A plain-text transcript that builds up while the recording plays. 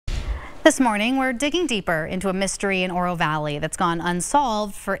This morning, we're digging deeper into a mystery in Oro Valley that's gone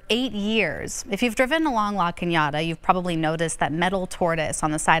unsolved for 8 years. If you've driven along La Cañada, you've probably noticed that metal tortoise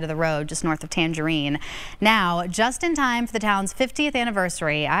on the side of the road just north of Tangerine. Now, just in time for the town's 50th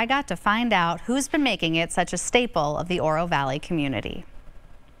anniversary, I got to find out who's been making it such a staple of the Oro Valley community.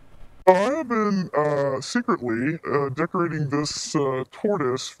 I have been secretly decorating this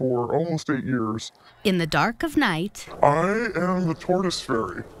tortoise for almost 8 years. In the dark of night, I am the Tortoise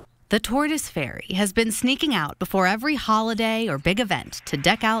Fairy. the Tortoise Fairy has been sneaking out before every holiday or big event to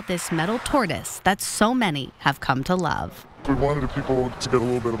deck out this metal tortoise that so many have come to love. We wanted people to get a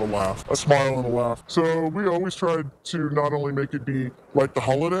little bit of a laugh, a smile and a laugh. So we always tried to not only make it be like the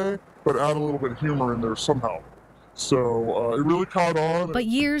holiday, but add a little bit of humor in there somehow. So it really caught on. But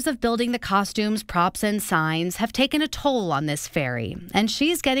years of building the costumes, props, and signs have taken a toll on this fairy, and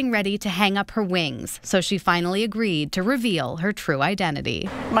she's getting ready to hang up her wings, so she finally agreed to reveal her true identity.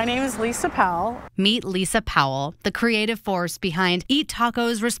 My name is Lisa Powell. Meet Lisa Powell, the creative force behind Eat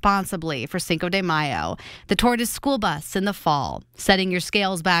Tacos Responsibly for Cinco de Mayo, the Tortoise school bus in the fall, setting your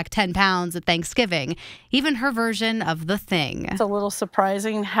scales back 10 pounds at Thanksgiving, even her version of The Thing. It's a little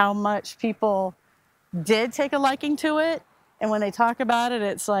surprising how much people did take a liking to it, and when they talk about it,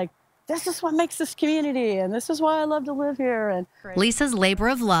 it's like, this is what makes this community, and this is why I love to live here. And Lisa's labor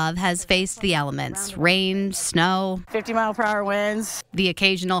of love has faced the elements: rain, snow, 50-mile-per-hour winds, the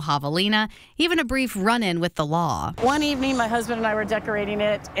occasional javelina, even a brief run-in with the law. One evening, my husband and I were decorating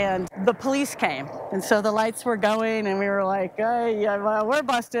it, and the police came, and so the lights were going, and we were like, hey, yeah, well, we're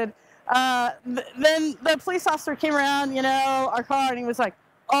busted. Then the police officer came around, our car, and he was like,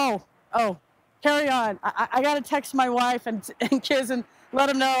 oh, carry on. I got to text my wife and kids and let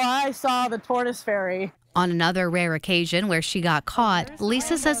them know I saw the Tortoise Fairy. On another rare occasion where she got caught,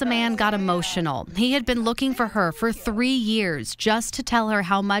 Lisa says a man got emotional. He had been looking for her for 3 years just to tell her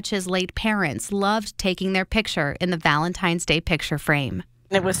how much his late parents loved taking their picture in the Valentine's Day picture frame.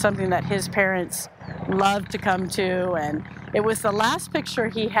 It was something that his parents loved to come to, and it was the last picture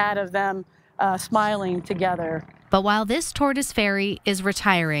he had of them smiling together. But while this Tortoise Fairy is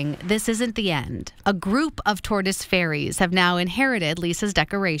retiring, this isn't the end. A group of Tortoise Fairies have now inherited Lisa's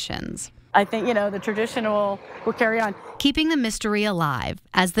decorations. I think, the tradition will carry on. Keeping the mystery alive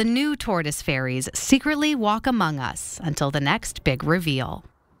as the new Tortoise Fairies secretly walk among us until the next big reveal.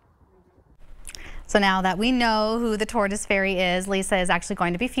 So now that we know who the Tortoise Fairy is, Lisa is actually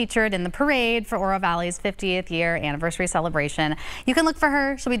going to be featured in the parade for Oro Valley's 50th year anniversary celebration. You can look for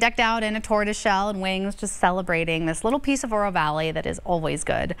her. She'll be decked out in a tortoise shell and wings, just celebrating this little piece of Oro Valley that is always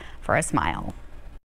good for a smile.